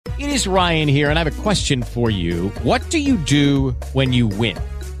It is Ryan here, and I have a question for you. What do you do when you win?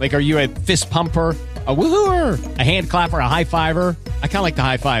 Like, are you a fist pumper, a woohooer, a hand clapper, a high fiver? I kind of like the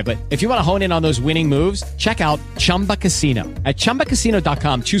high five, but if you want to hone in on those winning moves, check out Chumba Casino. At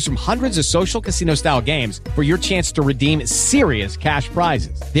ChumbaCasino.com, choose from hundreds of social casino-style games for your chance to redeem serious cash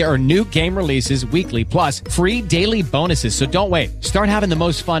prizes. There are new game releases weekly, plus free daily bonuses. So don't wait. Start having the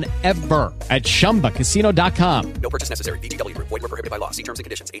most fun ever at ChumbaCasino.com. No purchase necessary. VGW. Void where prohibited by law. See terms and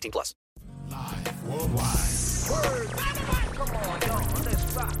conditions. 18+. Live worldwide. Word. Come on, y'all.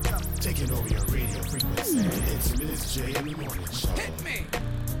 Let's rock. Taking over your radio frequency. It's Ms. J in the morning show. Hit me.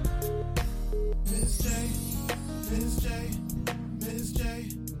 Ms. J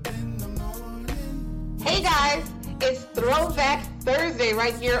in the morning. Hey guys, it's Throwback Thursday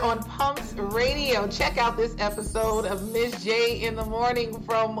right here on Pumps Radio. Check out this episode of Ms. J in the morning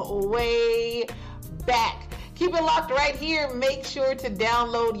from way back. Keep it locked right here. Make sure to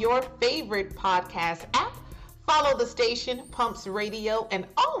download your favorite podcast app. Follow the station, Pumps Radio, and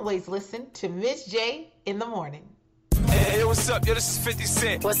always listen to Ms. J in the morning. Hey, what's up? Yo, this is 50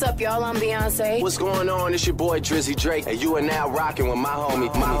 Cent. What's up, y'all? I'm Beyonce. What's going on? It's your boy Drizzy Drake, and you are now rocking with my homie.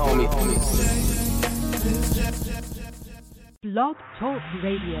 Blog Talk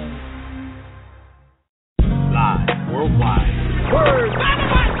Radio. Live worldwide. Word.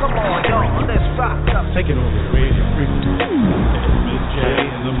 Come on, y'all. Let's rock. Taking over the radio frequency. Ms. J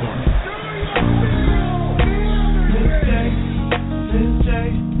in the morning. Ms. J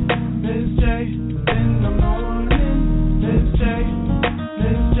in the morning.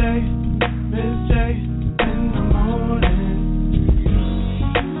 Ms. J in the morning.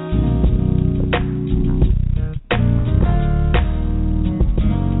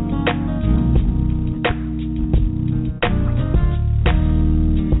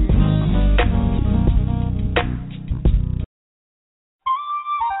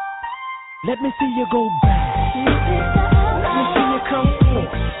 Let me see you go back. Let me see you come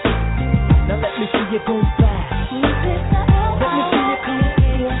forth. Now let me see you go back. Let me see you come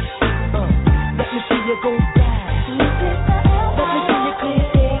forth. Let me see you go back. Let me see you come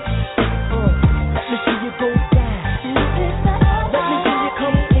forth. Let me see you go back. Let me see you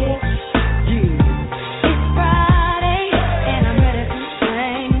come forth. Yeah. It's Friday and I'm ready to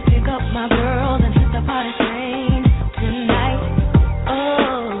sing. Pick up my girls and hit the party train tonight. Oh,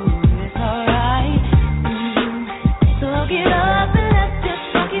 it's alright. So get up and let this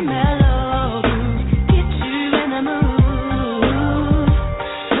funky mellow get you in the mood.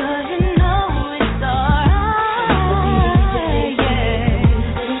 'Cause you know it's alright. Yeah.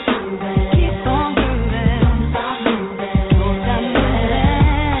 Keep on grooving. Don't stop moving.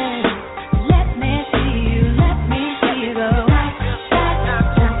 Let me see you go back,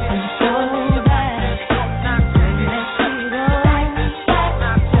 jumping so back. Let me see you go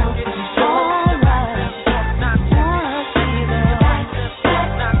back, jumping so right. Wanna see you go back,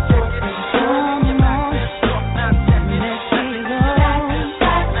 jumping so long. Let me see you go back,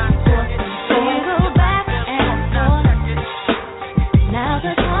 jumping so back and forth. Now's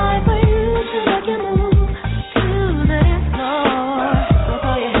the time for you to make your move to the dance floor. So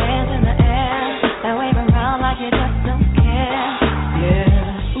throw your hands in the air and wave around like you just don't care.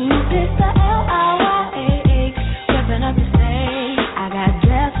 Yeah. Ooh, it's the LIYAH, stepping up to stage. I got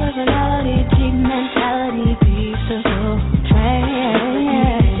jazz personality, cheap mentality, peace and soul train.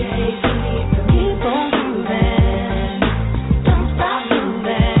 Keep on grooving, don't stop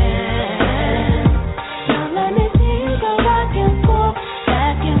moving. Now let me see you go back and forth,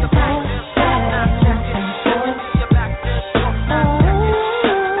 back and forth.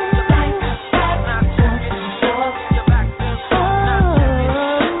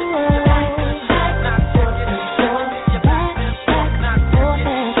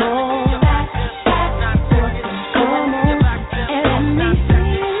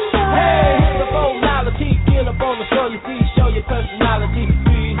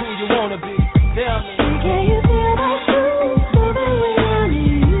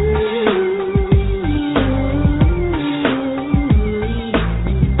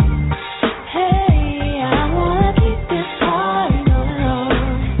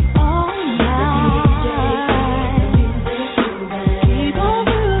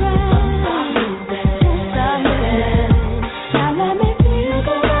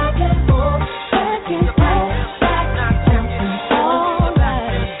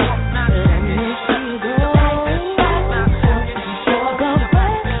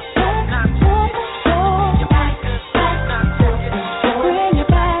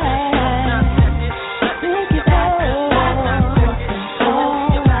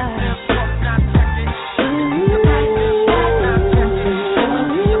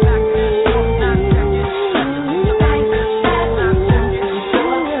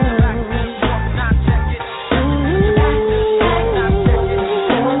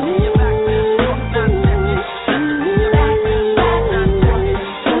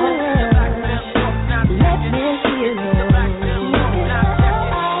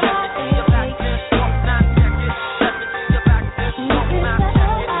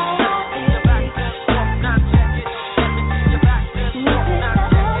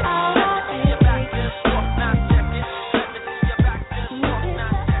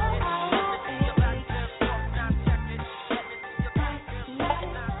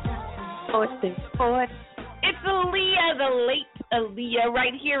 Lord. It's Aaliyah, the late Aaliyah,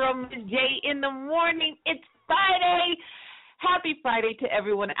 right here on Miss J in the morning. It's Friday. Happy Friday to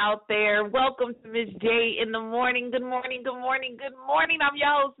everyone out there. Welcome to Miss J in the morning. Good morning, good morning, good morning. I'm your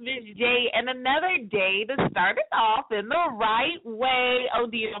host, Miss J, and another day to start it off in the right way.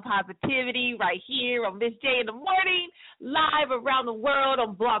 OD on positivity right here on Miss J in the morning, live around the world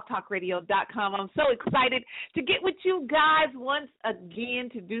on blogtalkradio.com. I'm so excited to get with you guys once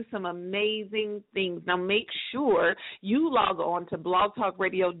again to do some amazing things. Now make sure you log on to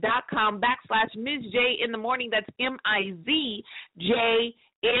blogtalkradio.com/Miss J in the morning. That's MIZJ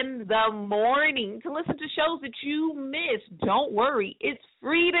in the morning to listen to shows that you missed. Don't worry, it's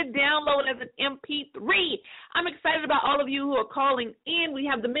free to download as an MP3. I'm excited about all of you who are calling in. We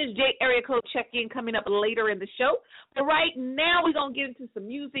have the Ms. J area code check-in coming up later in the show. But right now, we're going to get into some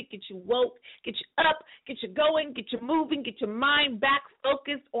music, get you woke, get you up, get you going, get you moving, get your mind back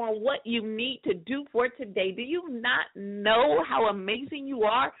focused on what you need to do for today. Do you not know how amazing you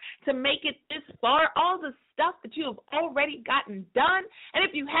are to make it this far? All the stuff that you have already gotten done. And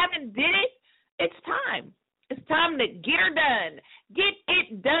if you haven't did it, it's time. It's time to get her done. Get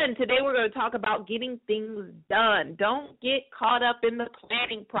it done. Today we're going to talk about getting things done. Don't get caught up in the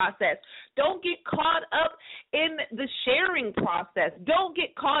planning process. Don't get caught up in the sharing process. Don't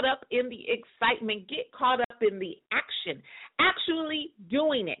get caught up in the excitement. Get caught up in the action. Actually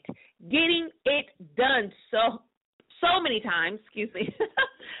doing it. Getting it done. So many times,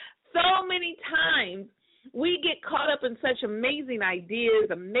 so many times, we get caught up in such amazing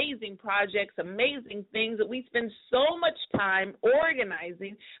ideas, amazing projects, amazing things that we spend so much time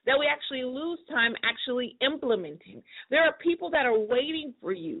organizing that we actually lose time actually implementing. There are people that are waiting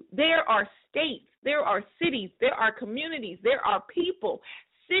for you. There are states, there are cities, there are communities, there are people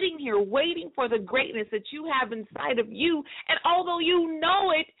sitting here waiting for the greatness that you have inside of you. And although you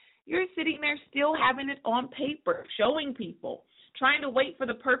know it, you're sitting there still having it on paper, showing people, trying to wait for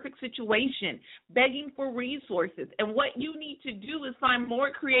the perfect situation, begging for resources. And what you need to do is find more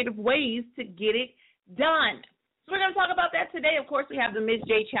creative ways to get it done. So we're going to talk about that today. Of course, we have the Ms.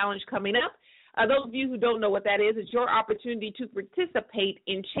 J Challenge coming up. Those of you who don't know what that is, it's your opportunity to participate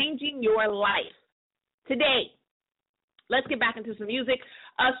in changing your life today. Let's get back into some music.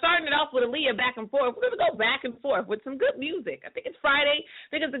 Starting it off with Aaliyah back and forth. We're going to go back and forth with some good music. I think it's Friday. I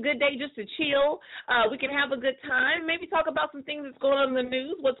think it's a good day just to chill. We can have a good time. Maybe talk about some things that's going on in the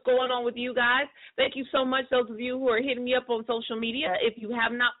news, what's going on with you guys. Thank you so much, those of you who are hitting me up on social media. If you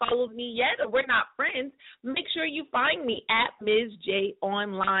have not followed me yet or we're not friends, make sure you find me at Ms. J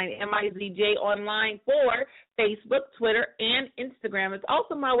Online, MIZJ Online for Facebook, Twitter, and Instagram. It's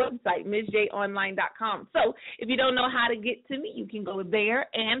also my website, MsJOnline.com. So if you don't know how to get to me, you can go there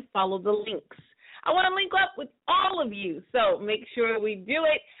and follow the links. I want to link up with all of you, so make sure we do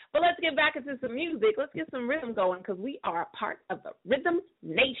it. But let's get back into some music. Let's get some rhythm going because we are a part of the Rhythm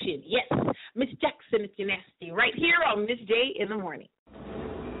Nation. Yes, Miss Jackson, it's your nasty, right here on Miss J in the morning.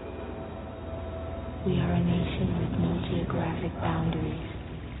 We are a nation with no geographic boundaries,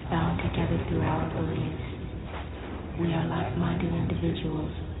 bound together through our beliefs. We are like-minded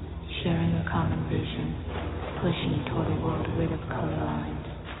individuals, sharing a common vision, pushing toward a world rid of color lines.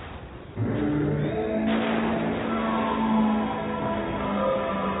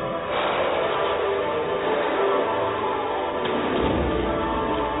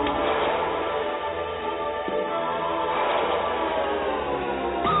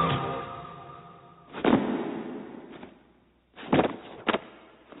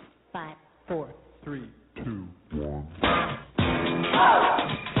 Five, 4, 3, 2, 1.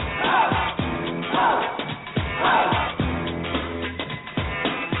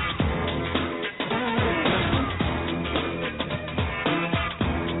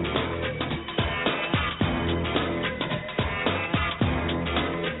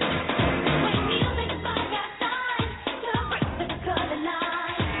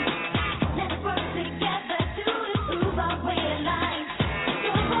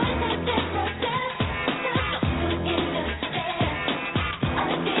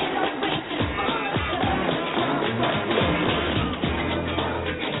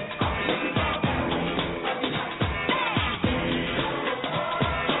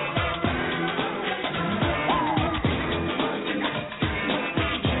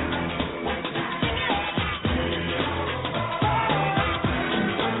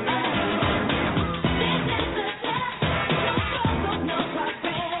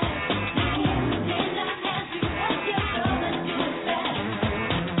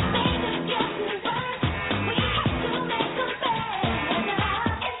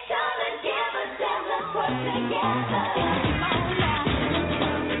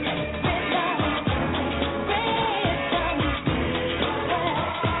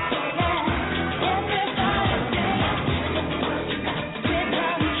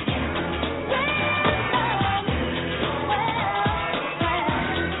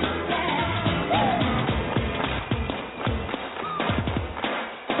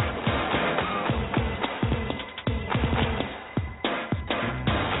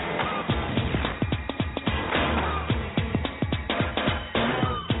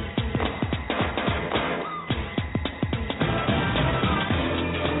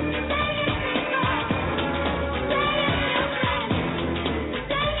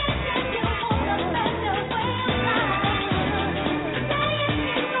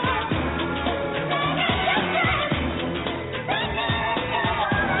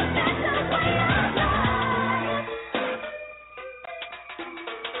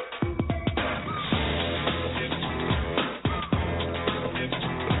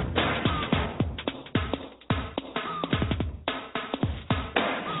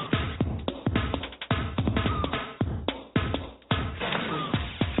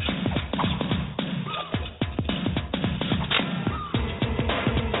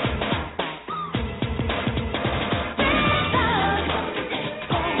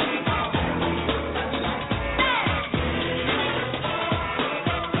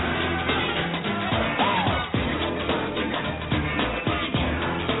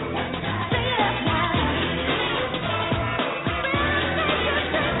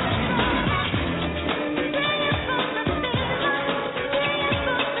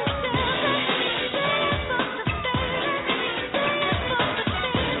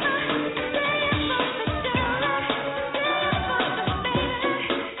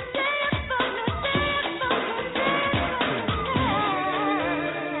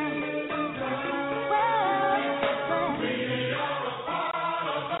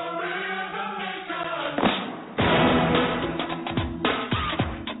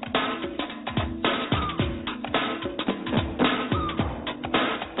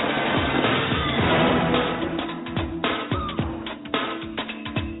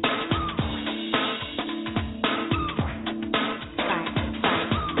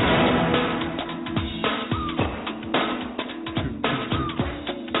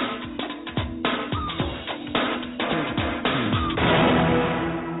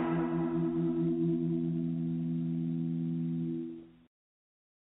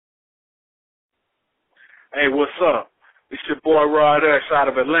 Hey, what's up? It's your boy Rod Ush out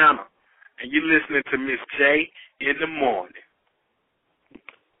of Atlanta, and you're listening to Miss J in the morning.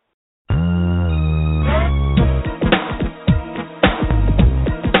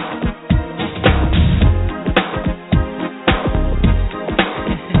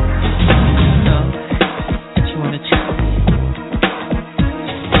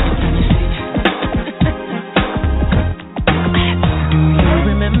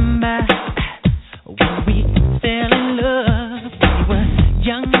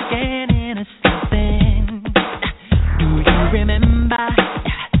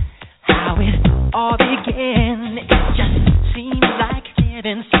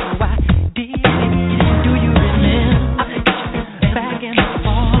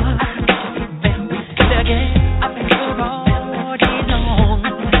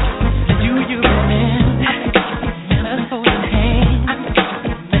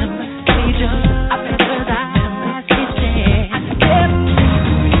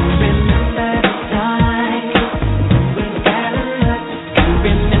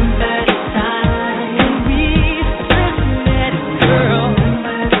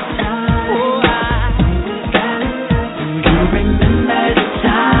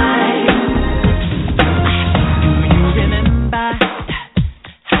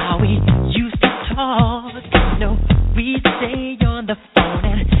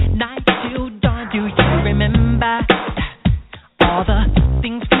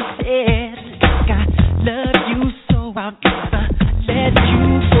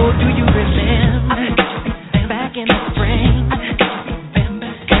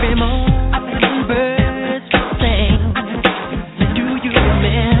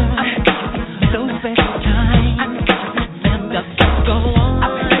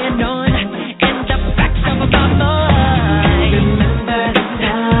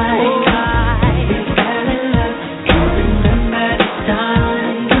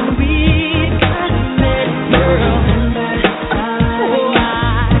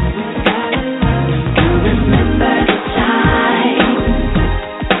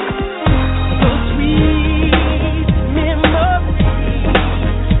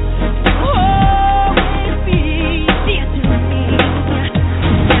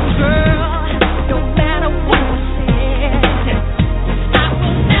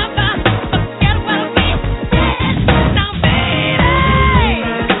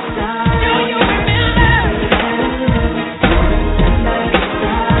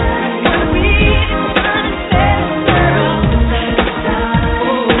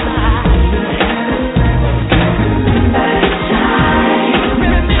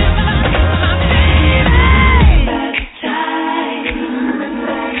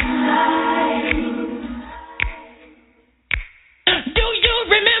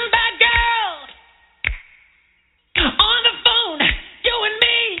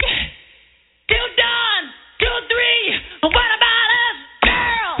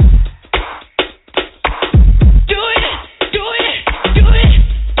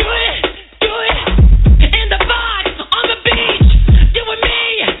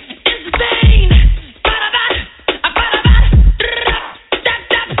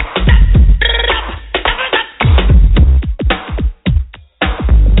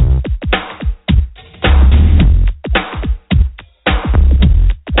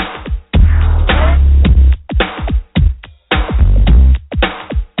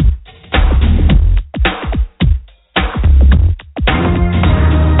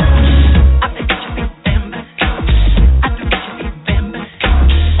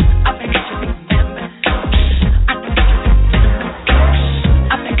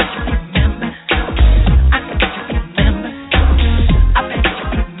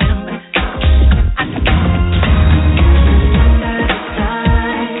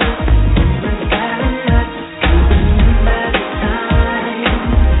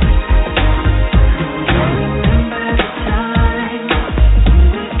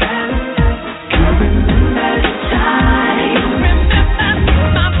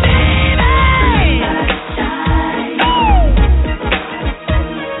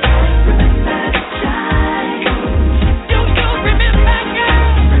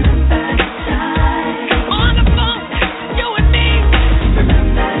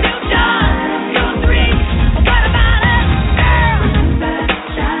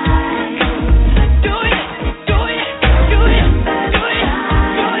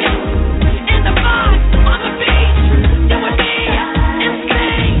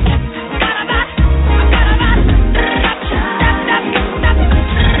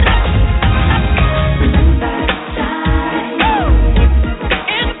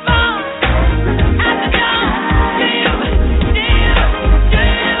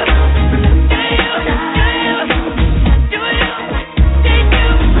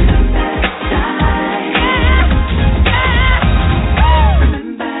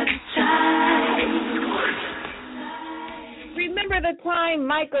 time,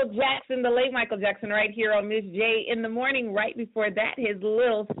 Michael Jackson, the late Michael Jackson, right here on Miss J in the morning. Right before that, his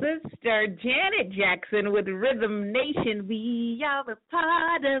little sister, Janet Jackson, with Rhythm Nation. We are the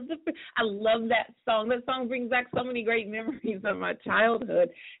part of the... I love that song. That song brings back so many great memories of my childhood.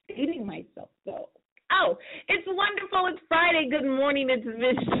 Dating myself, though. Oh, it's wonderful. It's Friday. Good morning. It's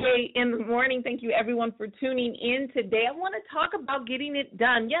Miss J in the morning. Thank you, everyone, for tuning in today. I want to talk about getting it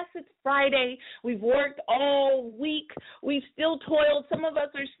done. Yes, it's Friday. We've worked all week. We've still toiled. Some of us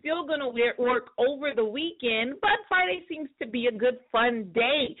are still going to work over the weekend, but Friday seems to be a good, fun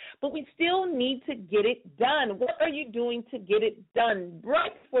day. But we still need to get it done. What are you doing to get it done?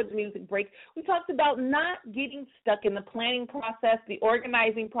 Right before the music break, we talked about not getting stuck in the planning process, the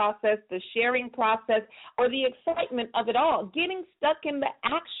organizing process, the sharing process, or the excitement of it all. Getting stuck in the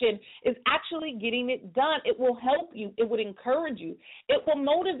action is actually getting it done. It will help you. It would encourage you. It will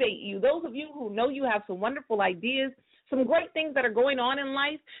motivate you. Those of you who know you have some wonderful ideas, some great things that are going on in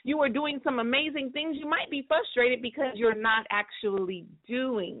life, you are doing some amazing things, you might be frustrated because you're not actually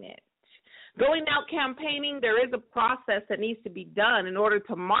doing it. Going out campaigning, there is a process that needs to be done in order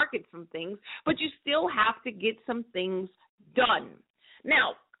to market some things, but you still have to get some things done.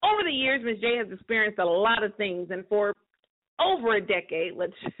 Now, over the years, Ms. J has experienced a lot of things, and for over a decade,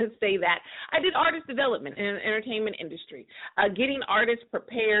 let's just say that, I did artist development in the entertainment industry, getting artists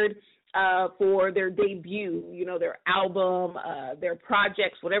prepared for their debut, their album, their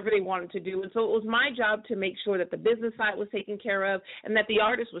projects, whatever they wanted to do. And so it was my job to make sure that the business side was taken care of and that the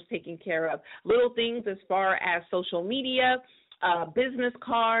artist was taken care of. Little things as far as social media, business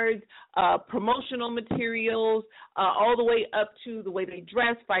cards, promotional materials, all the way up to the way they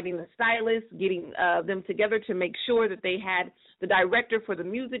dress, finding the stylist, getting them together to make sure that they had the director for the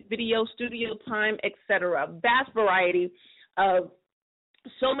music video, studio time, etc. Vast variety of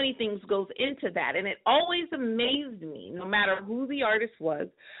so many things goes into that, and it always amazed me, no matter who the artist was,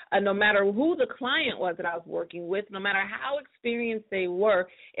 no matter who the client was that I was working with, no matter how experienced they were,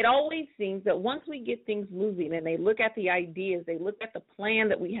 it always seems that once we get things moving and they look at the ideas, they look at the plan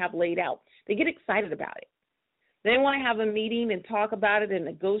that we have laid out, they get excited about it. They want to have a meeting and talk about it and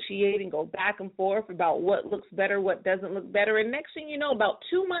negotiate and go back and forth about what looks better, what doesn't look better, and next thing you know, about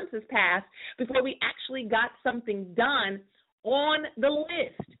 2 months has passed before we actually got something done on the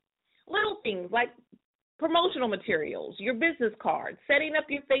list. Little things like promotional materials, your business cards, setting up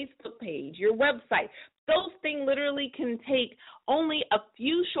your Facebook page, your website. Those things literally can take only a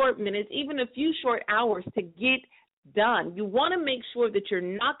few short minutes, even a few short hours to get done. You want to make sure that you're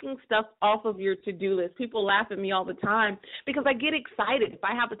knocking stuff off of your to-do list. People laugh at me all the time because I get excited. If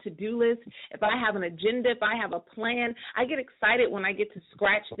I have a to-do list, if I have an agenda, if I have a plan, I get excited when I get to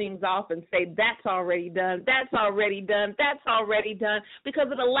scratch things off and say, that's already done, that's already done, that's already done, because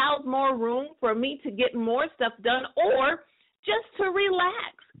it allows more room for me to get more stuff done or just to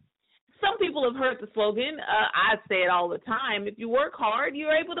relax. Some people have heard the slogan, I say it all the time, if you work hard,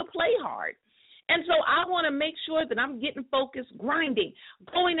 you're able to play hard. And so I want to make sure that I'm getting focused, grinding,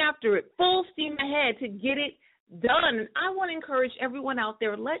 going after it, full steam ahead to get it done. And I want to encourage everyone out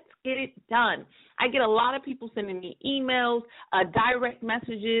there, let's get it done. I get a lot of people sending me emails, direct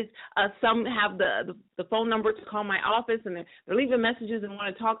messages. Some have the phone number to call my office, and they're leaving messages and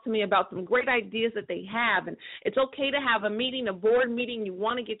want to talk to me about some great ideas that they have. And it's okay to have a meeting, a board meeting. You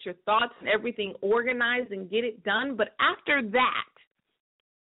want to get your thoughts and everything organized and get it done. But after that,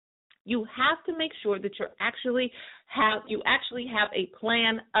 you have to make sure that you actually have a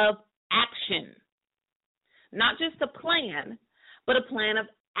plan of action. Not just a plan, but a plan of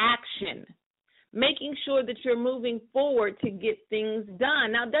action. Making sure that you're moving forward to get things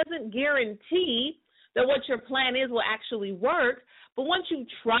done. Now, it doesn't guarantee that what your plan is will actually work, but once you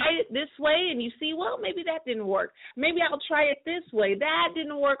try it this way and you see, well, maybe that didn't work. Maybe I'll try it this way. That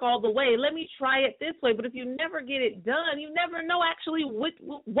didn't work all the way. Let me try it this way. But if you never get it done, you never know actually which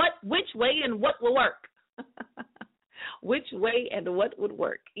way and what will work. Which way and what would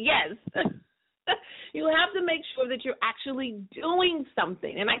work. Yes. You have to make sure that you're actually doing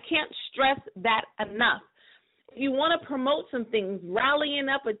something, and I can't stress that enough. If you want to promote some things, rallying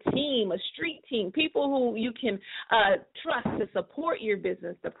up a team, a street team, people who you can trust to support your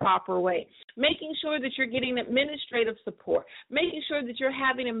business the proper way, making sure that you're getting administrative support, making sure that you're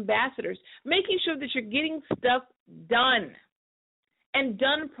having ambassadors, making sure that you're getting stuff done and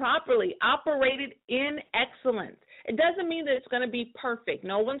done properly, operated in excellence. It doesn't mean that it's going to be perfect.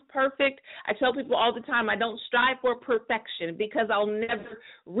 No one's perfect. I tell people all the time I don't strive for perfection because I'll never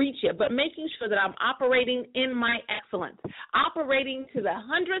reach it, but making sure that I'm operating in my excellence, operating to the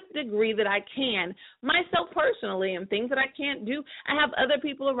 100th degree that I can, myself personally, and things that I can't do, I have other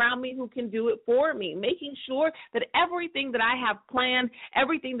people around me who can do it for me, making sure that everything that I have planned,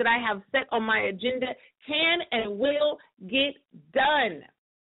 everything that I have set on my agenda can and will get done.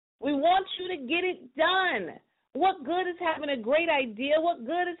 We want you to get it done. What good is having a great idea? What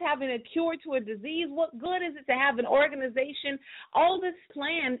good is having a cure to a disease? What good is it to have an organization, all this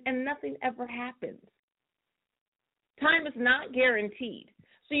planned, and nothing ever happens? Time is not guaranteed.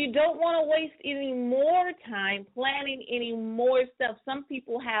 So you don't want to waste any more time planning any more stuff. Some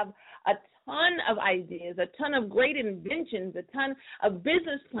people have a ton of ideas, a ton of great inventions, a ton of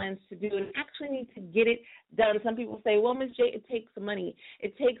business plans to do, and actually need to get it done. Some people say, well, Ms. J, it takes money.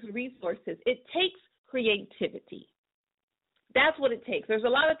 It takes resources. It takes creativity. That's what it takes. There's a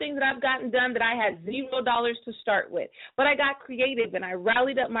lot of things that I've gotten done that I had $0 to start with, but I got creative and I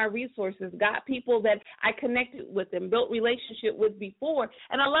rallied up my resources, got people that I connected with and built relationship with before,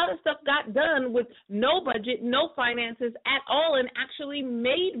 and a lot of stuff got done with no budget, no finances at all, and actually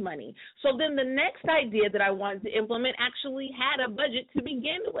made money. So then the next idea that I wanted to implement actually had a budget to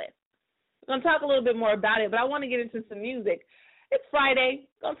begin with. I'm going to talk a little bit more about it, but I want to get into some music. It's Friday.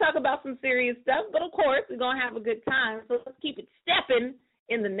 Going to talk about some serious stuff, but of course, we're going to have a good time. So let's keep it stepping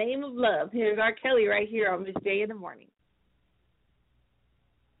in the name of love. Here's R. Kelly right here on Miss J in the Morning.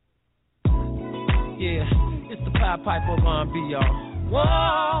 Yeah, it's the Pied Piper of R&B, y'all.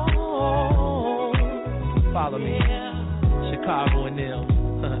 Whoa, follow me. Chicago and them.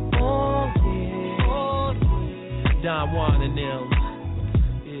 Oh, yeah. Don Juan and them.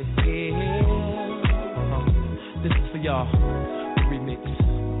 Yeah. This is for y'all. Remix.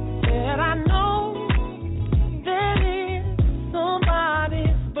 And I know there is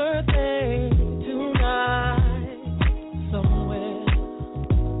somebody's birthday tonight somewhere,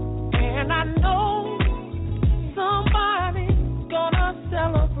 and I know somebody's gonna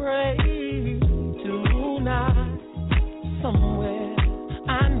celebrate tonight somewhere.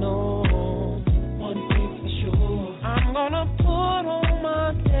 I know one thing for sure, I'm gonna put on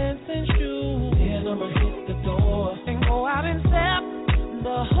my dancing shoes, and I'ma hit the door and go out and step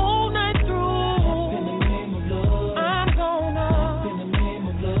the whole night through. Step in the name of love. I'm gonna step in the name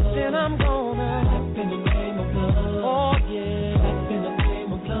of love. Then I'm gonna step in the name of love. Oh yeah. Step in the name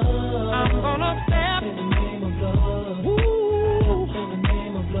of love. I'm gonna step in the name of love. Ooh. Step in the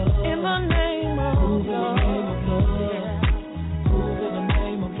name of love. In the name of love. Yeah. Move in the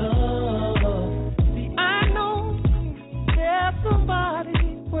name of love. See, I know there's somebody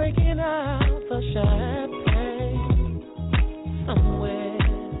breaking out the champagne somewhere,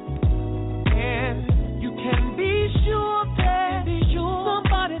 and you can be sure that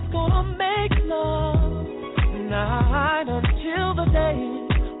somebody's gonna make love night until the day.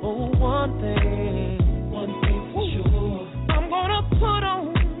 Oh, one thing for sure, I'm gonna put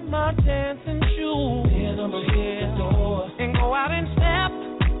on my dancing shoes, and I'ma hit the door and go out and step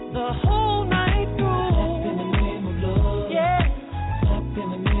the whole night through. Step in the name of love. Yeah. Step in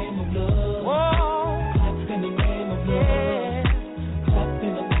the name of love. Whoa. Step in the name of love. Yeah. Step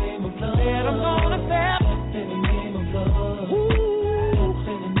in the name of love. And I'm gonna step in the name of love. Ooh.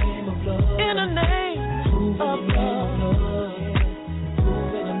 Step in the name of love. In the name of love.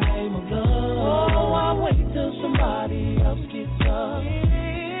 Move in the name of love. Oh, I wait till somebody else gets up.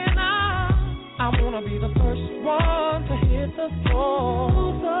 And I wanna be the first one to hit the floor.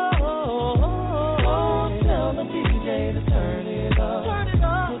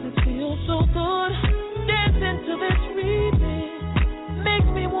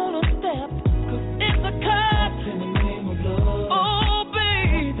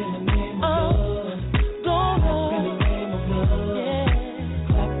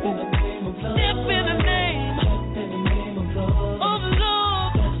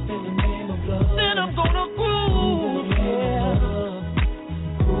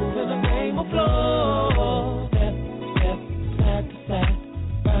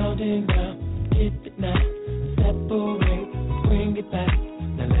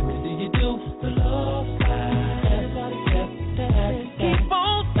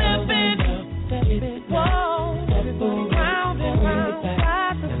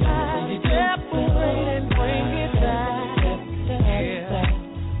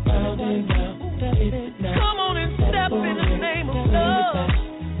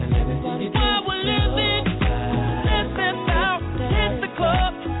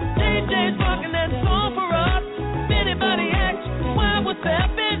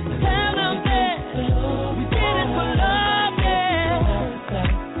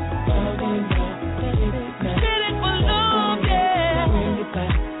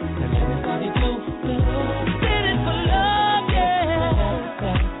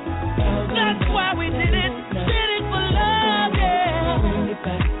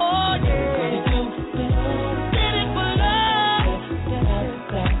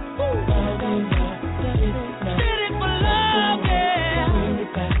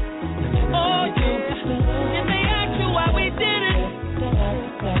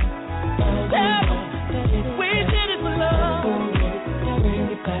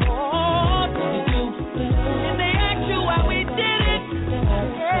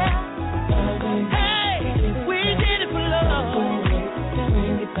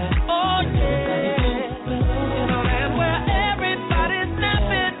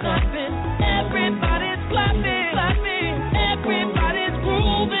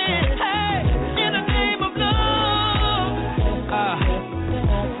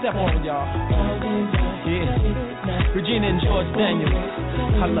 Step on, y'all. Yeah. Regina and George Daniels.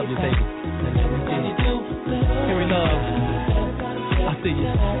 I love you, baby. Yeah. Henry Love. I see you.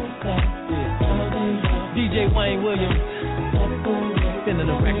 Yeah. DJ Wayne Williams. Spinning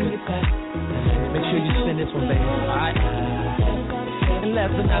the record. Make sure you spin this one, baby. Alright? And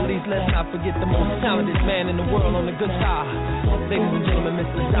last but not least, let's not forget the most talented man in the world on the guitar. Ladies and gentlemen,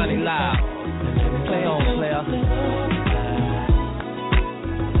 Mr. Johnny Lyle. Play on, player.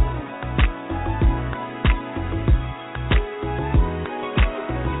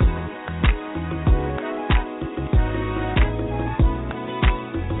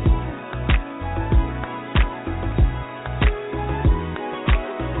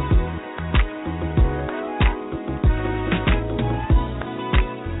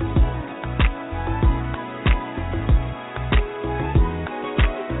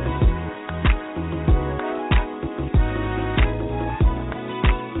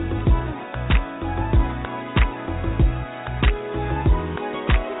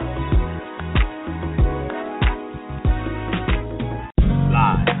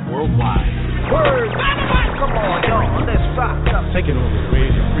 Taking over the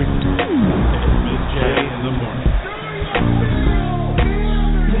radio frequency. Miss J in the morning.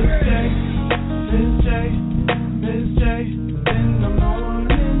 Miss J in the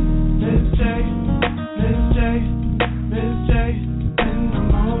morning. Miss J in the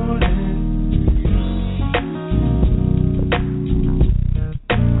morning.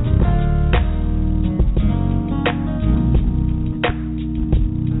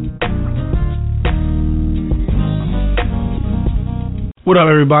 What up,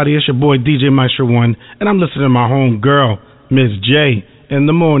 everybody? It's your boy DJ Maestro One, and I'm listening to my home girl, Miss J, in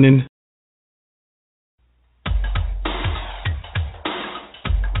the morning.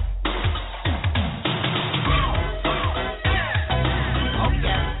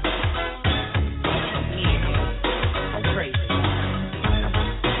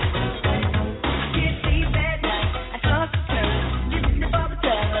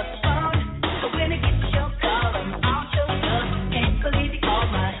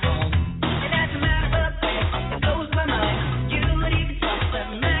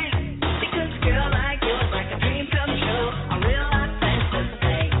 Man.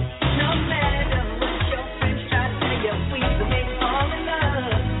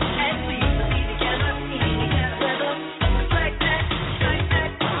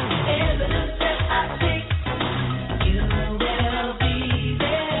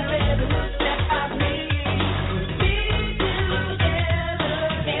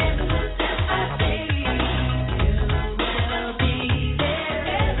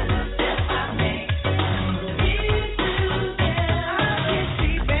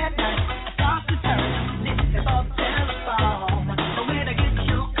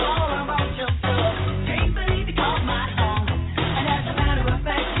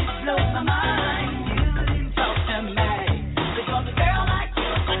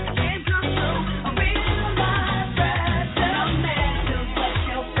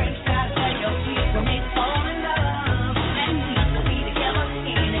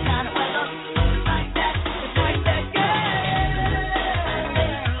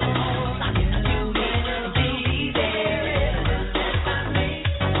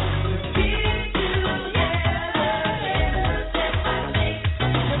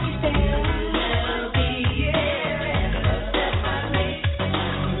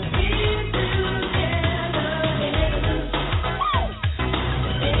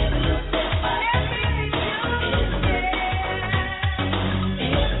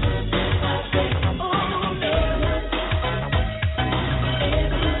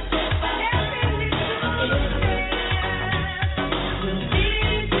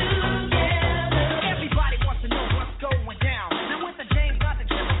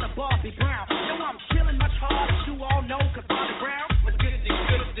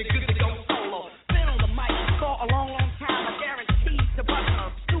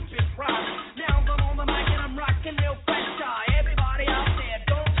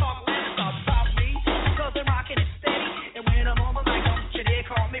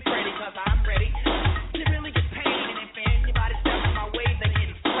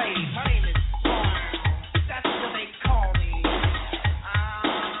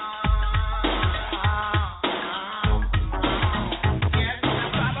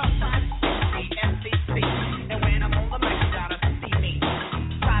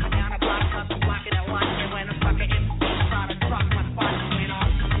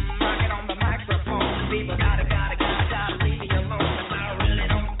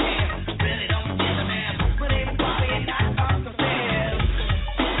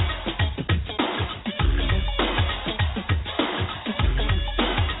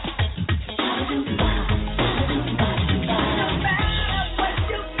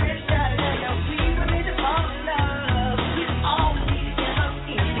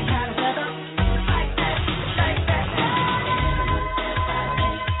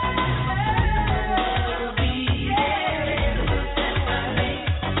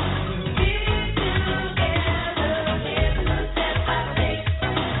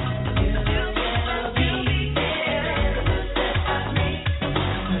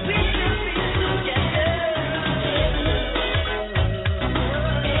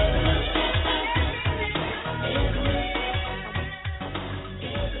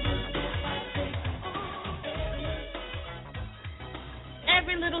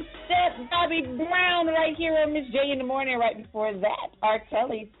 little step, Bobby Brown, right here on Miss J in the morning. Right before that, R.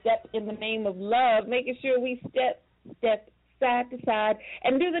 Kelly, Step in the Name of Love, making sure we step side to side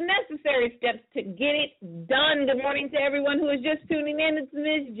and do the necessary steps to get it done. Good morning to everyone who is just tuning in. It's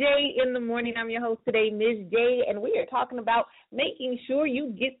Miss J in the morning. I'm your host today, Miss J, and we are talking about making sure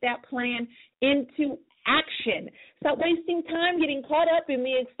you get that plan into action. Stop wasting time getting caught up in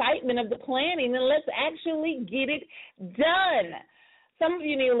the excitement of the planning, and let's actually get it done. Some of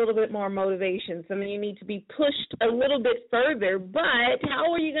you need a little bit more motivation. Some of you need to be pushed a little bit further, but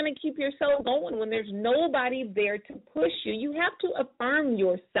how are you going to keep yourself going when there's nobody there to push you? You have to affirm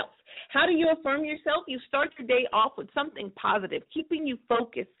yourself. How do you affirm yourself? You start your day off with something positive, keeping you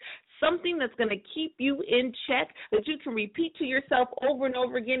focused, something that's going to keep you in check, that you can repeat to yourself over and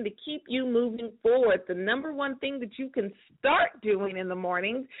over again to keep you moving forward. The number one thing that you can start doing in the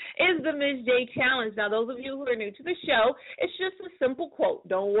mornings is the Ms. J Challenge. Now, those of you who are new to the show, it's just a simple quote.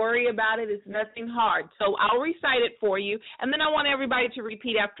 Don't worry about it. It's nothing hard. So I'll recite it for you, and then I want everybody to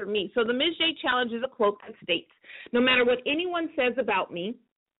repeat after me. So the Ms. J Challenge is a quote that states, no matter what anyone says about me,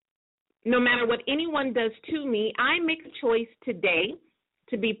 no matter what anyone does to me, I make a choice today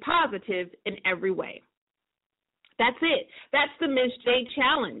to be positive in every way. That's it. That's the Ms. J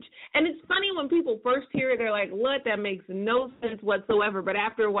Challenge. And it's funny when people first hear it, they're like, what? That makes no sense whatsoever. But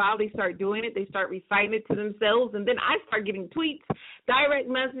after a while, they start doing it. They start reciting it to themselves. And then I start getting tweets, direct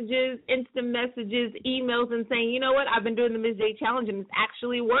messages, instant messages, emails, and saying, you know what? I've been doing the Ms. J Challenge, and it's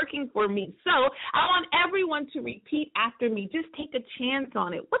actually working for me. So I want everyone to repeat after me. Just take a chance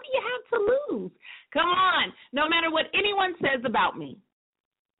on it. What do you have to lose? Come on. No matter what anyone says about me,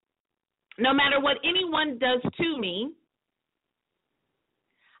 no matter what anyone does to me,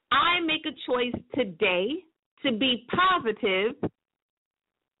 I make a choice today to be positive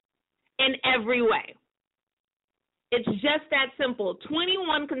in every way. It's just that simple.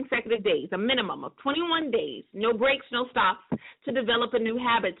 21 consecutive days, a minimum of 21 days, no breaks, no stops, to develop a new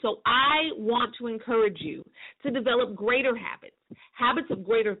habit. So I want to encourage you to develop greater habits, habits of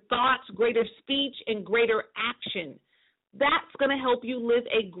greater thoughts, greater speech, and greater action. That's going to help you live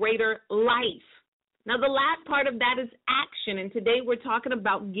a greater life. Now, the last part of that is action, and today we're talking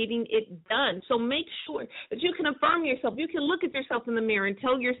about getting it done. So make sure that you can affirm yourself. You can look at yourself in the mirror and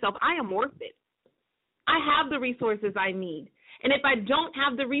tell yourself, I am worth it. I have the resources I need. And if I don't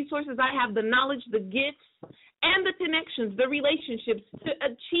have the resources, I have the knowledge, the gifts, and the connections, the relationships to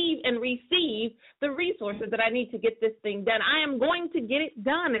achieve and receive the resources that I need to get this thing done. I am going to get it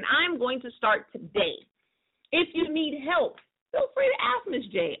done, and I am going to start today. If you need help, feel free to ask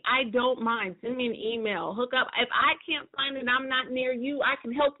Ms. J. I don't mind. Send me an email. Hook up. If I can't find it, I'm not near you, I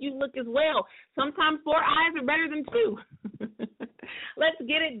can help you look as well. Sometimes 4 eyes are better than 2. Let's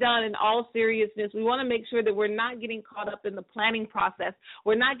get it done in all seriousness. We want to make sure that we're not getting caught up in the planning process.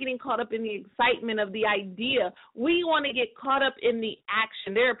 We're not getting caught up in the excitement of the idea. We want to get caught up in the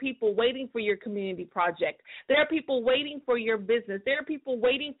action. There are people waiting for your community project. There are people waiting for your business. There are people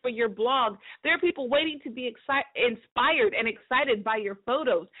waiting for your blog. There are people waiting to be inspired and excited by your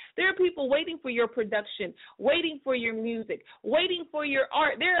photos. There are people waiting for your production, waiting for your music, waiting for your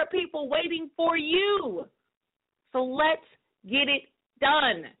art. There are people waiting for you. So let's get it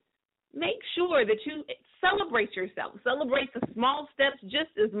done. Make sure that you celebrate yourself. Celebrate the small steps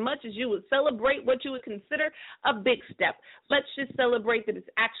just as much as you would celebrate what you would consider a big step. Let's just celebrate that it's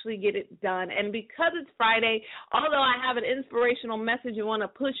actually get it done. And because it's Friday, although I have an inspirational message and want to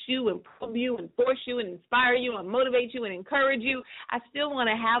push you and probe you and force you and inspire you and motivate you and encourage you, I still want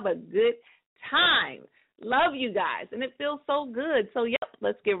to have a good time. Love you guys, and it feels so good. So, yep,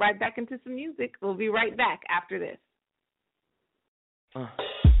 let's get right back into some music. We'll be right back after this. Dance.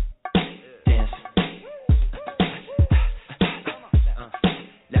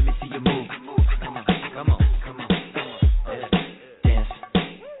 Let me see you move. Come on, come on, come on. Dance.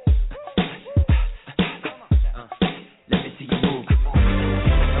 Let me see you move.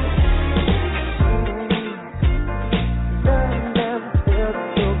 Love never felt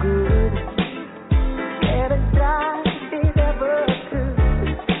so good. And a die it ever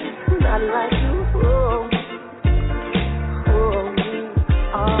could. Not like you.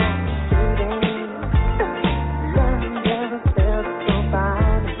 Oh,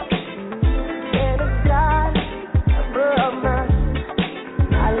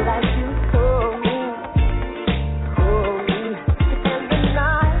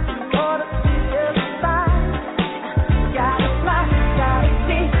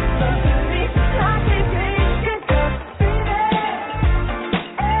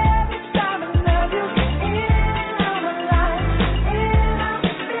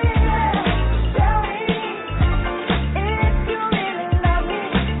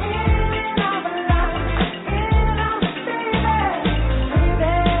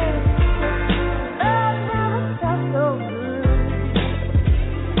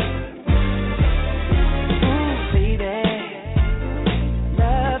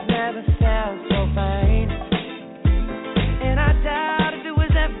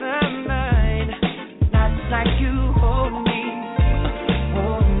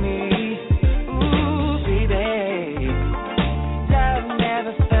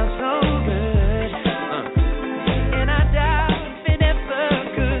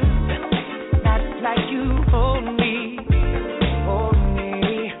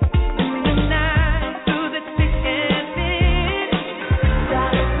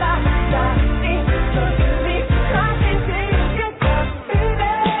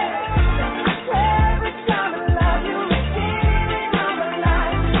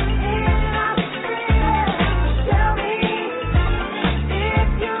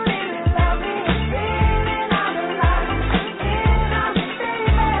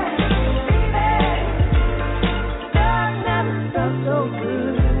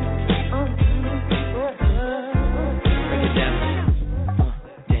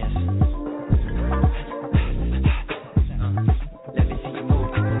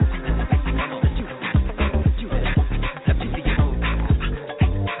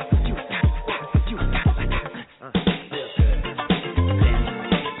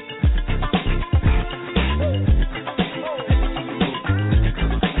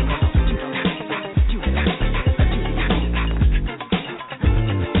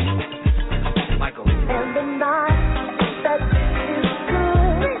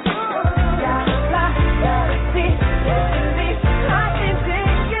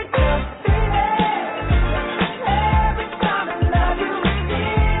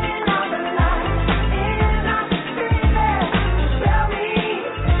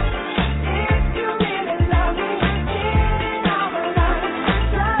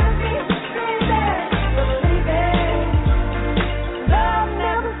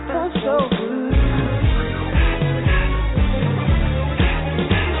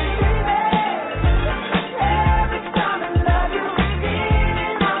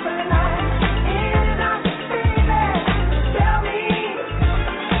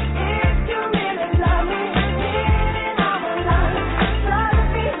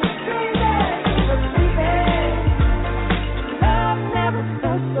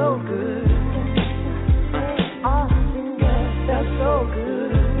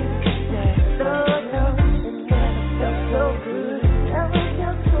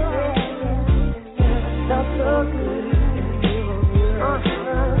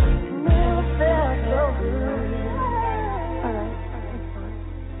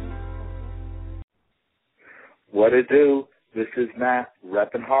 What it do? This is Matt,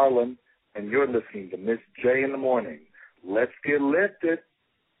 reppin' Harlem, and you're listening to Miss J in the Morning. Let's get lifted.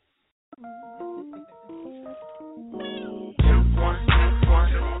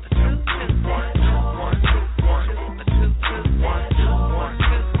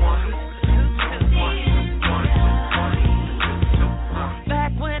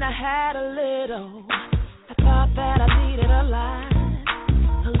 Back when I had a little, I thought that I needed a lot.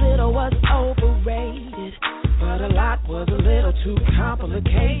 A little was overrated, but a lot was a little too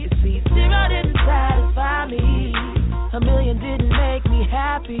complicated. See, zero didn't satisfy me, a million didn't make me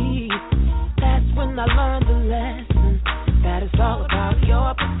happy. That's when I learned the lesson, that it's all about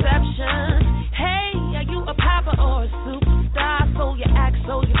your perception. Hey, are you a popper or a superstar? So you act,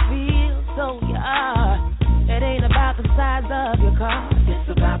 so you feel, so you are. It ain't about the size of your car, it's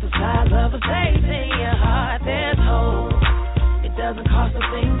about the size of a place in your heart. There's hope, it doesn't cost a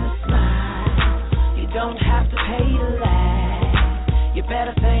thing to smile. You don't have to pay to laugh, you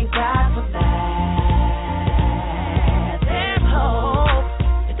better thank God for that. There's hope,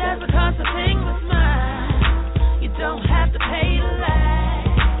 it doesn't cost a thing to smile. You don't have to pay to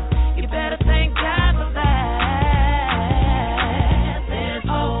laugh, you better thank God for that. There's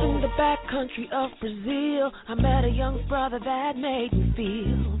hope. In the backcountry of Brazil, I met a young brother that made me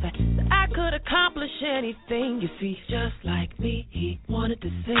feel that I could accomplish anything. You see, just like me, he wanted to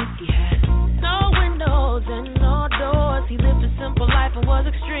think. He had no windows and no doors. He lived a simple life and was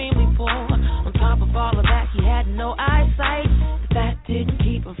extremely poor. On top of all of that, he had no eyesight, but that didn't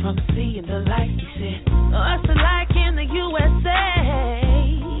keep him from seeing the light. He said, what's it like in the USA?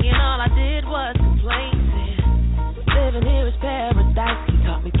 And all I did was complain. Living here is paradise. He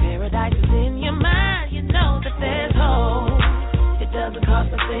taught me paradise is in your mind. You know that there's hope. It doesn't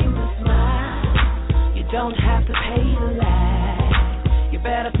cost a thing to smile. You don't have to pay to laugh. You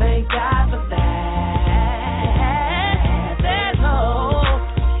better thank God for that. There's hope.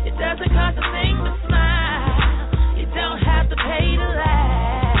 It doesn't cost a thing to smile. You don't have to pay to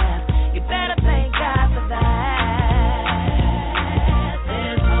laugh. You better thank God for that.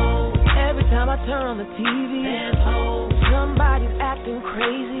 There's hope. Every time I turn on the TV, there's hope. Somebody's acting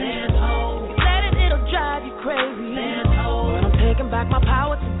crazy. There's hope. You let it, it'll drive you crazy. There's hope. But I'm taking back my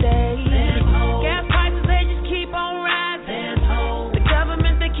power today. There's hope. Gas prices, they just keep on rising. There's hope. The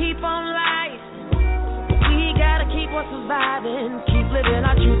government, they keep on lying. We gotta keep on surviving. Keep living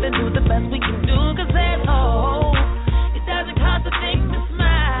our truth and do the best we can do. Cause there's hope. It doesn't cost a thing to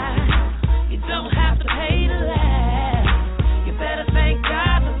smile. You don't have to pay to laugh. You better thank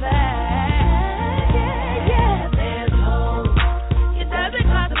God for that.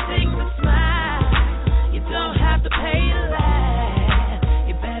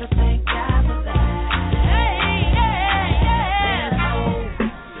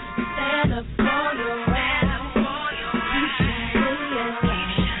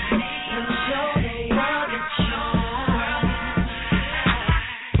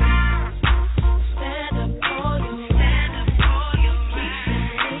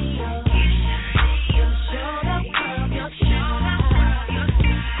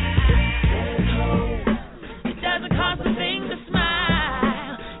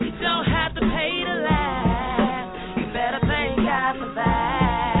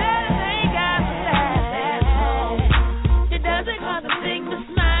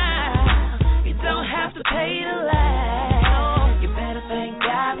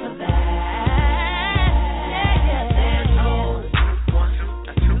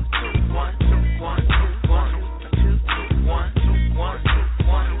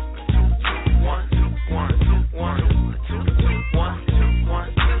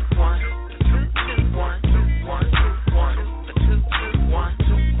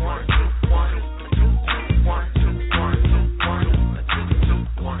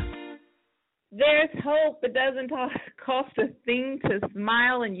 It doesn't cost a thing to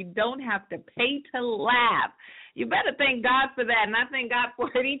smile, and you don't have to pay to laugh. You better thank God for that, and I thank God for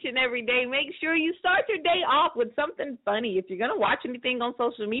it each and every day. Make sure you start your day off with something funny. If you're going to watch anything on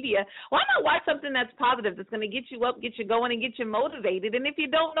social media, why not watch something that's positive, that's going to get you up, get you going, and get you motivated? And if you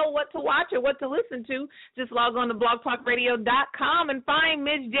don't know what to watch or what to listen to, just log on to blogtalkradio.com and find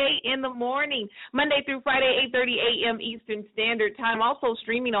Ms. J in the morning, Monday through Friday, 8:30 a.m. Eastern Standard Time. Also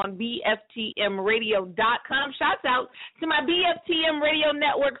streaming on BFTMradio.com. Shouts out to my BFTM Radio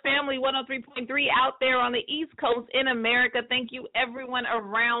Network family, 103.3 out there on the East Coast, in America. Thank you, everyone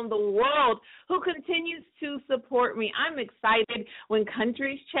around the world who continues to support me. I'm excited when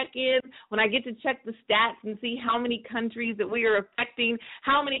countries check in, when I get to check the stats and see how many countries that we are affecting,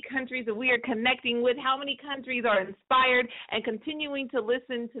 how many countries that we are connecting with, how many countries are inspired and continuing to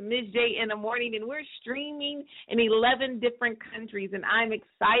listen to Ms. J in the morning. And we're streaming in 11 different countries, and I'm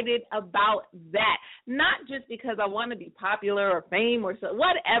excited about that. Not just because I want to be popular or fame or so,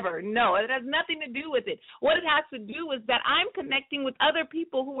 whatever. No, it has nothing to do with it. What it has to do is that I'm connecting with other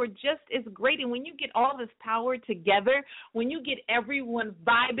people who are just as great. And when you get all this power together, when you get everyone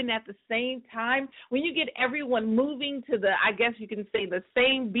vibing at the same time, when you get everyone moving to the, I guess you can say, the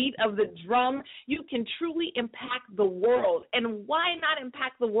same beat of the drum, you can truly impact the world. And why not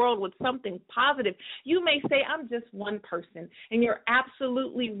impact the world with something positive? You may say, I'm just one person, and you're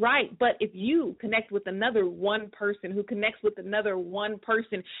absolutely right. But if you connect with another one person who connects with another one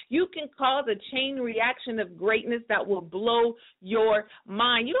person, you can cause a chain reaction of greatness that will blow your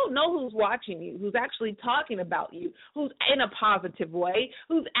mind. You don't know who's watching you, who's actually talking about you, who's in a positive way,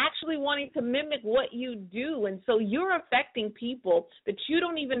 who's actually wanting to mimic what you do. And so you're affecting people that you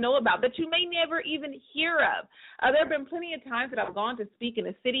don't even know about, that you may never even hear of. There have been plenty of times that I've gone to speak in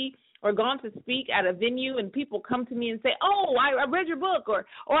a city or gone to speak at a venue, and people come to me and say, oh, I read your book, or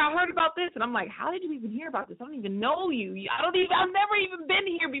I heard about this. And I'm like, how did you even hear about this? I don't even know you. I've never even been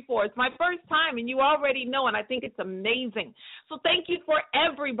here before. It's my first time, and you already know, and I think it's amazing. So thank you for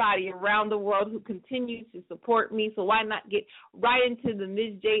everybody around the world who continues to support me. So why not get right into the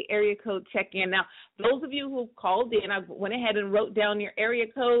Ms. J area code check-in? Now, those of you who called in, I went ahead and wrote down your area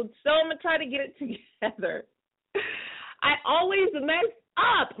code, so I'm going to try to get it together. I always mess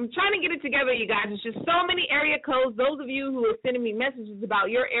up. I'm trying to get it together, you guys. It's just so many area codes. Those of you who are sending me messages about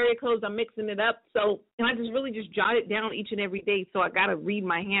your area codes, I'm mixing it up. So, and I just jot it down each and every day. So I got to read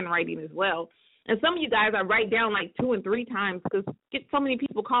my handwriting as well. And some of you guys, I write down like 2 and 3 times because get so many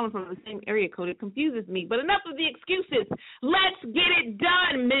people calling from the same area code. It confuses me. But enough of the excuses. Let's get it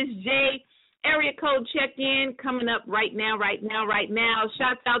done, Ms. J. Area code check-in coming up right now.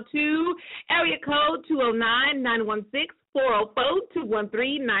 Shouts out to area code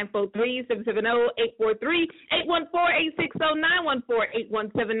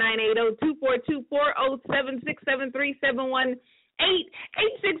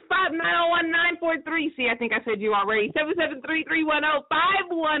 865-901-943. See, I think I said you already.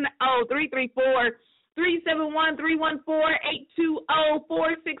 773-310-510-334.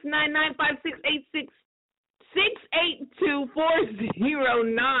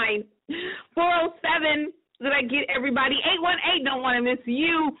 371-314-820-469-568-682-409. 407. Did I get everybody? 818. Don't want to miss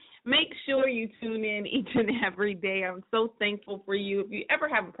you. Make sure you tune in each and every day. I'm so thankful for you. If you ever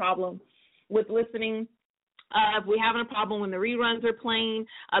have a problem with listening, if we're having a problem when the reruns are playing,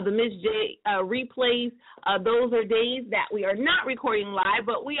 the Ms. J replays, those are days that we are not recording live,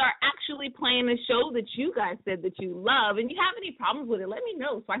 but we are actually playing a show that you guys said that you love. And you have any problems with it, let me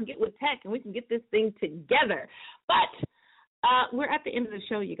know so I can get with tech and we can get this thing together. But we're at the end of the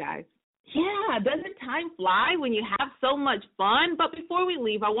show, you guys. Yeah, doesn't time fly when you have so much fun? But before we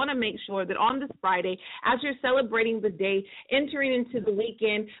leave, I want to make sure that on this Friday, as you're celebrating the day, entering into the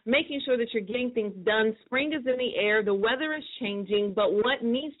weekend, making sure that you're getting things done. Spring is in the air. The weather is changing. But what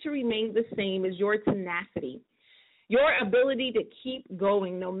needs to remain the same is your tenacity, your ability to keep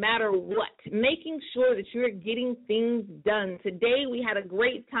going no matter what, making sure that you're getting things done. Today we had a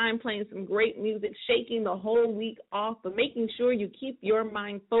great time playing some great music, shaking the whole week off, but making sure you keep your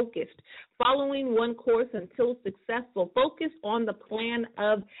mind focused, following one course until successful. Focus on the plan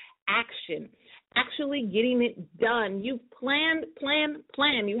of action, actually getting it done. You've planned.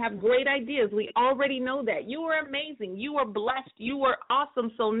 You have great ideas. We already know that. You are amazing. You are blessed. You are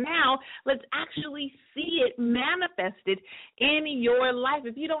awesome. So now let's actually see it manifested in your life.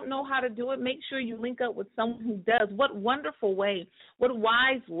 If you don't know how to do it, make sure you link up with someone who does. What wonderful way, what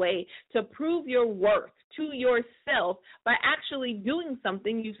wise way to prove your worth to yourself by actually doing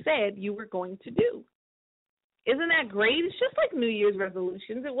something you said you were going to do. Isn't that great? It's just like New Year's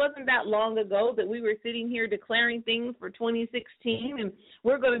resolutions. It wasn't that long ago that we were sitting here declaring things for 2016, and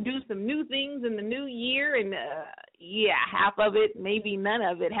we're going to do some new things in the new year, and half of it, maybe none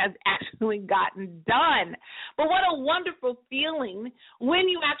of it, has actually gotten done. But what a wonderful feeling when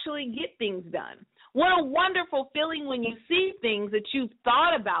you actually get things done. What a wonderful feeling when you see things that you've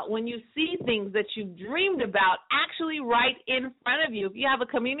thought about, when you see things that you've dreamed about actually right in front of you. If you have a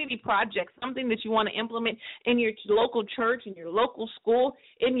community project, something that you want to implement in your local church, in your local school,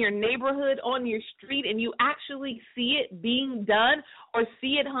 in your neighborhood, on your street, and you actually see it being done or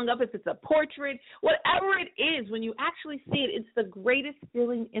see it hung up, if it's a portrait, whatever it is, when you actually see it, it's the greatest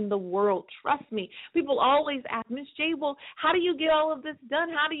feeling in the world. Trust me. People always ask, Miss J, well, how do you get all of this done?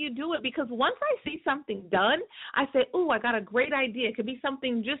 How do you do it? Because once I see something done, I say, oh, I got a great idea. It could be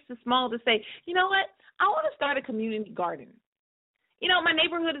something just as small to say, you know what, I want to start a community garden. You know, my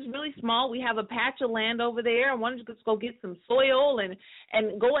neighborhood is really small. We have a patch of land over there. I wanted to just go get some soil and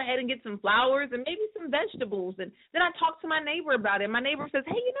go ahead and get some flowers and maybe some vegetables. And then I talked to my neighbor about it. My neighbor says,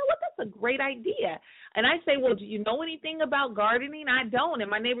 hey, you know what, that's a great idea. And I say, well, do you know anything about gardening? I don't.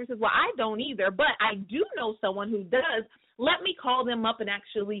 And my neighbor says, well, I don't either, but I do know someone who does. Let me call them up and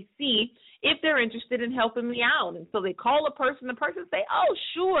actually see if they're interested in helping me out. And so they call the person say, oh,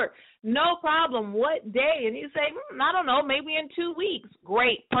 sure, no problem. What day? And you say, I don't know, maybe in 2 weeks.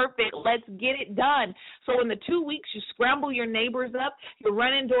 Great, perfect, let's get it done. So in the 2 weeks, you scramble your neighbors up, you're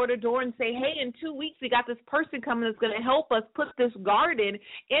running door to door and say, hey, in 2 weeks, we got this person coming that's going to help us put this garden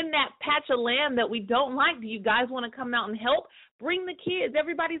in that patch of land that we don't like. Do you guys want to come out and help? Bring the kids.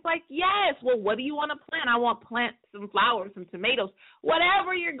 Everybody's like, yes. Well, what do you want to plant? I want to plant some flowers, some tomatoes,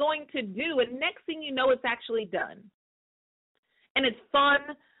 whatever you're going to do. And next thing you know, it's actually done. And it's fun.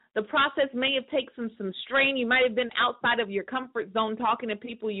 The process may have taken some strain. You might have been outside of your comfort zone talking to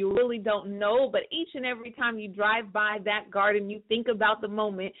people you really don't know, but each and every time you drive by that garden, you think about the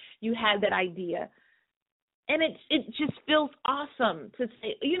moment you had that idea. And it just feels awesome to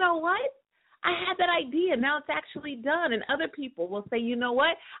say, you know what? I had that idea. Now it's actually done. And other people will say, you know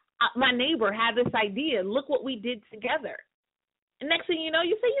what? My neighbor had this idea. Look what we did together. And next thing you know,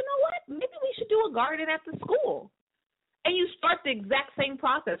 you say, you know what? Maybe we should do a garden at the school. And you start the exact same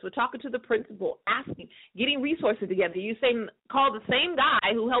process. We're talking to the principal, asking, getting resources together. You say, call the same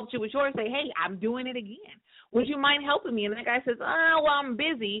guy who helped you with yours, say, hey, I'm doing it again. Would you mind helping me? And that guy says, well, I'm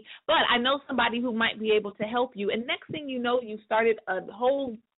busy, but I know somebody who might be able to help you. And next thing you know, you started a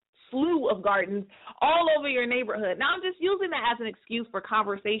whole slew of gardens all over your neighborhood. Now, I'm just using that as an excuse for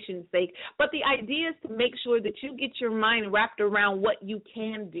conversation's sake, but the idea is to make sure that you get your mind wrapped around what you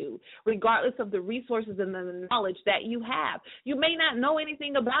can do, regardless of the resources and the knowledge that you have. You may not know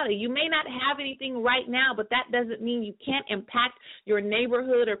anything about it. You may not have anything right now, but that doesn't mean you can't impact your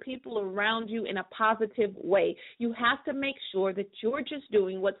neighborhood or people around you in a positive way. You have to make sure that you're just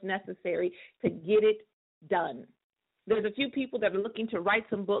doing what's necessary to get it done. There's a few people that are looking to write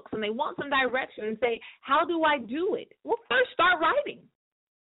some books, and they want some direction and say, how do I do it? Well, first start writing.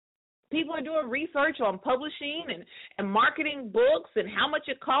 People are doing research on publishing and marketing books and how much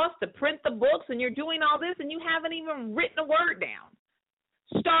it costs to print the books, and you're doing all this, and you haven't even written a word down.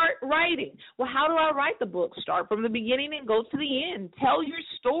 Start writing. Well, how do I write the book? Start from the beginning and go to the end. Tell your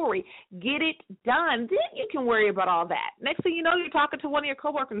story. Get it done. Then you can worry about all that. Next thing you know, you're talking to one of your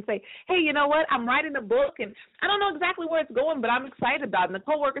coworkers and say, hey, you know what? I'm writing a book, and I don't know exactly where it's going, but I'm excited about it. And the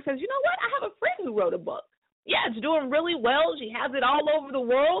coworker says, you know what? I have a friend who wrote a book. Yeah, it's doing really well. She has it all over the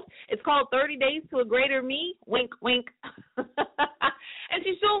world. It's called 30 Days to a Greater Me. Wink, wink. And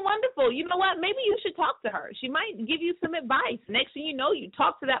she's doing wonderful. You know what? Maybe you should talk to her. She might give you some advice. Next thing you know, you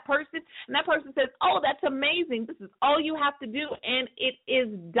talk to that person, and that person says, oh, that's amazing. This is all you have to do, and it is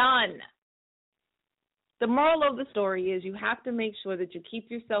done. The moral of the story is you have to make sure that you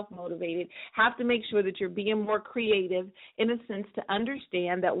keep yourself motivated, have to make sure that you're being more creative in a sense to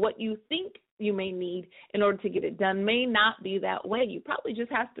understand that what you think you may need in order to get it done may not be that way. You probably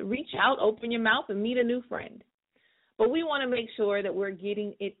just have to reach out, open your mouth, and meet a new friend. But we want to make sure that we're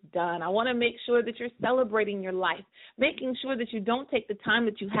getting it done. I want to make sure that you're celebrating your life, making sure that you don't take the time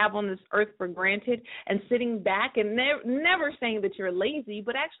that you have on this earth for granted and sitting back and never saying that you're lazy,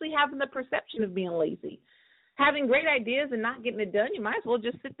 but actually having the perception of being lazy. Having great ideas and not getting it done, you might as well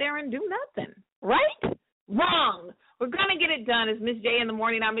just sit there and do nothing, right? Wrong. We're going to get it done. As Miss J in the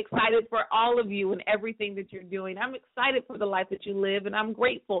morning, I'm excited for all of you and everything that you're doing. I'm excited for the life that you live, and I'm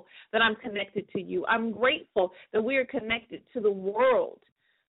grateful that I'm connected to you. I'm grateful that we are connected to the world.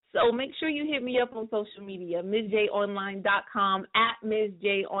 So make sure you hit me up on social media, MsJOnline.com,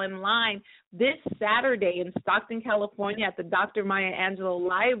 @MsJOnline. This Saturday in Stockton, California at the Dr. Maya Angelou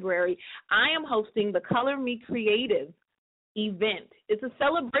Library, I am hosting the Color Me Creative event. It's a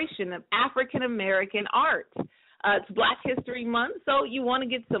celebration of African American art. It's Black History Month, so you want to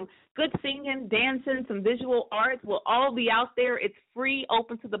get some good singing, dancing, some visual arts. We'll all be out there. It's free,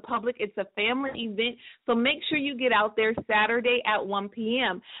 open to the public. It's a family event, so make sure you get out there Saturday at 1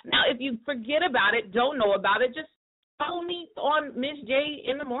 p.m. Now, if you forget about it, don't know about it, just follow me on Miss J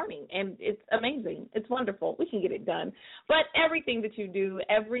in the morning, and it's amazing. It's wonderful. We can get it done. But everything that you do,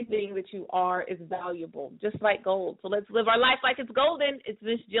 everything that you are is valuable, just like gold. So let's live our life like it's golden. It's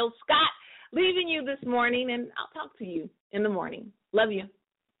Miss Jill Scott leaving you this morning, and I'll talk to you in the morning. Love you.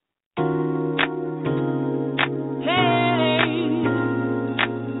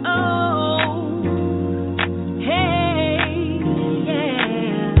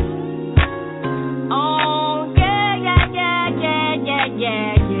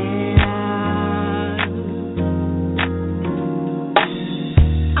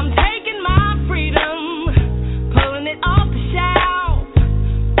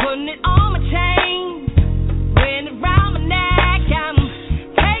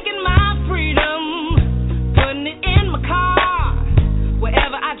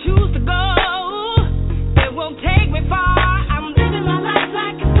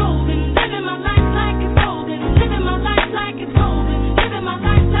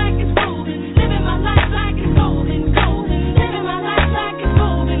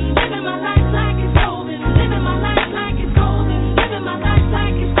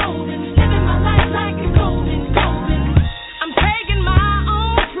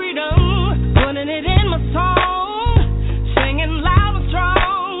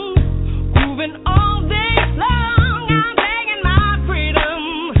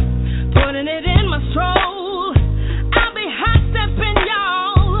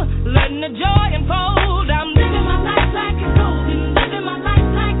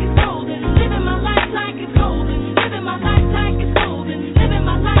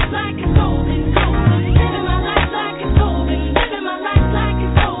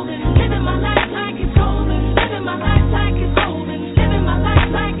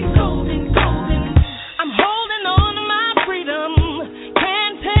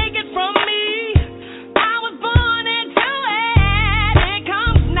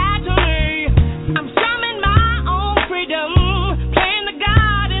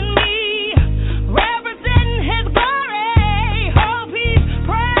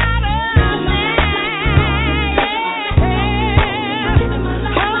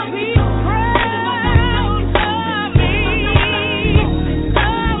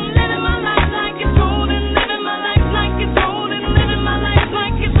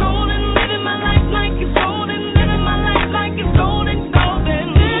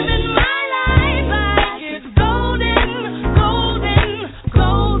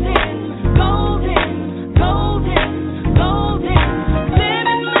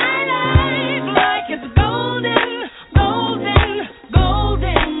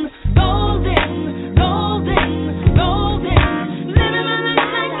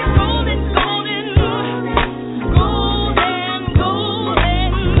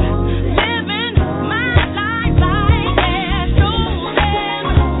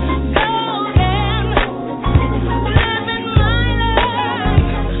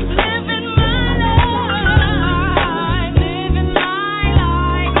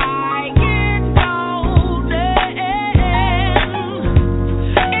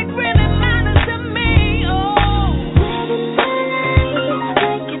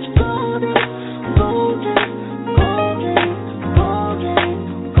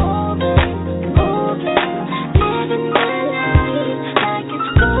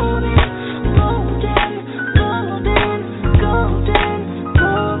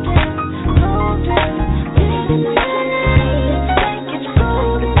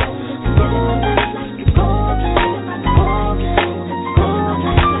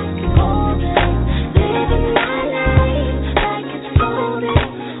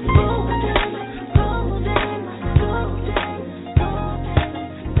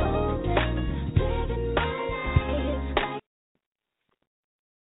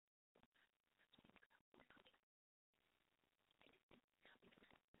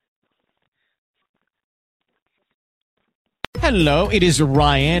 Hello, it is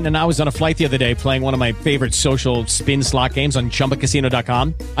Ryan, and I was on a flight the other day playing one of my favorite social spin slot games on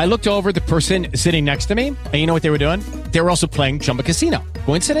ChumbaCasino.com. I looked over at the person sitting next to me, and you know what they were doing? They were also playing Chumba Casino.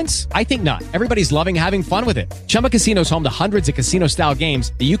 Coincidence? I think not. Everybody's loving having fun with it. Chumba Casino is home to hundreds of casino-style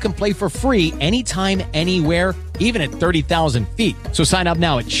games that you can play for free anytime, anywhere, even at 30,000 feet. So sign up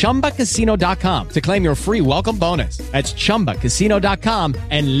now at ChumbaCasino.com to claim your free welcome bonus. That's ChumbaCasino.com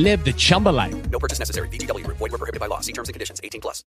and live the Chumba life. No purchase necessary. VGW. Void where prohibited by law. See terms and conditions. 18+.